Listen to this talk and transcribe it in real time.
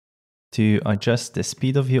To adjust the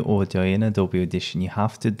speed of your audio in Adobe Audition, you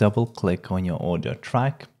have to double click on your audio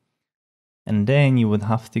track, and then you would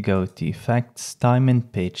have to go to Effects, Time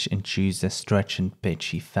and Pitch, and choose the Stretch and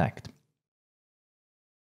Pitch effect.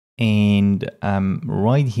 And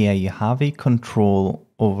right here you have a control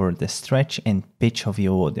over the stretch and pitch of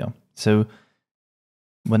your audio. So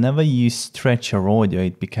whenever you stretch your audio,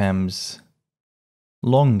 it becomes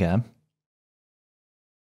longer.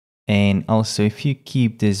 And also, if you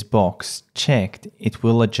keep this box checked, it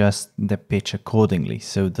will adjust the pitch accordingly.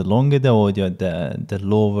 So the longer the audio, the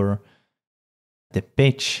lower the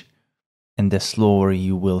pitch, and the slower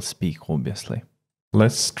you will speak, obviously.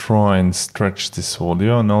 Let's try and stretch this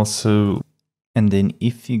audio, and also, and then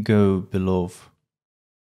if you go below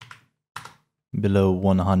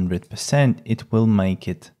 100%, it will make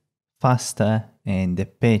it faster and the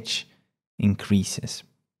pitch increases.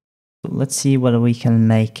 Let's see whether we can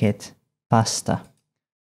make it faster.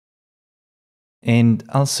 And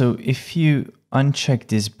also, if you uncheck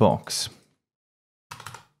this box,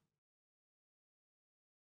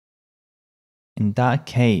 in that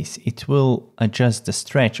case, it will adjust the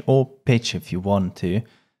stretch or pitch if you want to,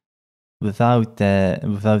 without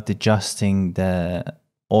adjusting the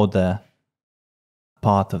other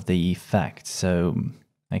part of the effect. So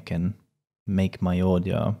I can make my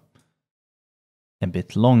audio a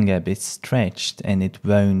bit longer, a bit stretched, and it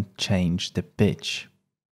won't change the pitch.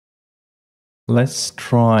 Let's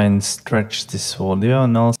try and stretch this audio,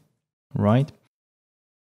 and also, right?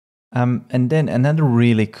 And then another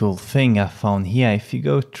really cool thing I found here, if you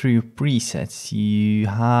go through presets, you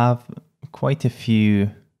have quite a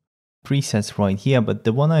few presets right here, but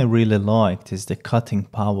the one I really liked is the cutting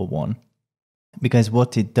power one, because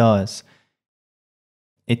what it does,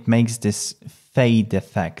 it makes this fade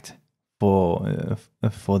effect for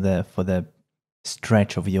the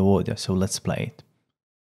stretch of your audio. So let's play it.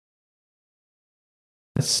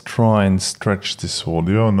 Let's try and stretch this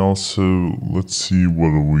audio, and also let's see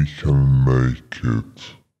whether we can make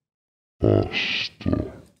it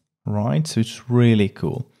faster. Right, so it's really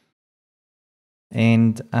cool.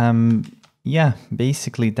 And yeah,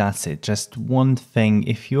 basically that's it. Just one thing,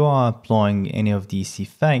 if you are applying any of these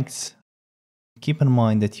effects, keep in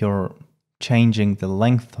mind that you're changing the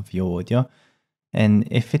length of your audio, and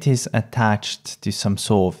if it is attached to some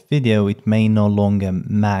sort of video, it may no longer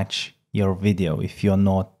match your video if you're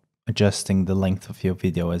not adjusting the length of your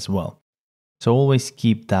video as well. So always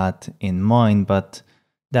keep that in mind, but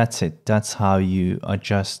that's it. That's how you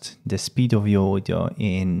adjust the speed of your audio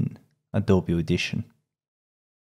in Adobe Audition.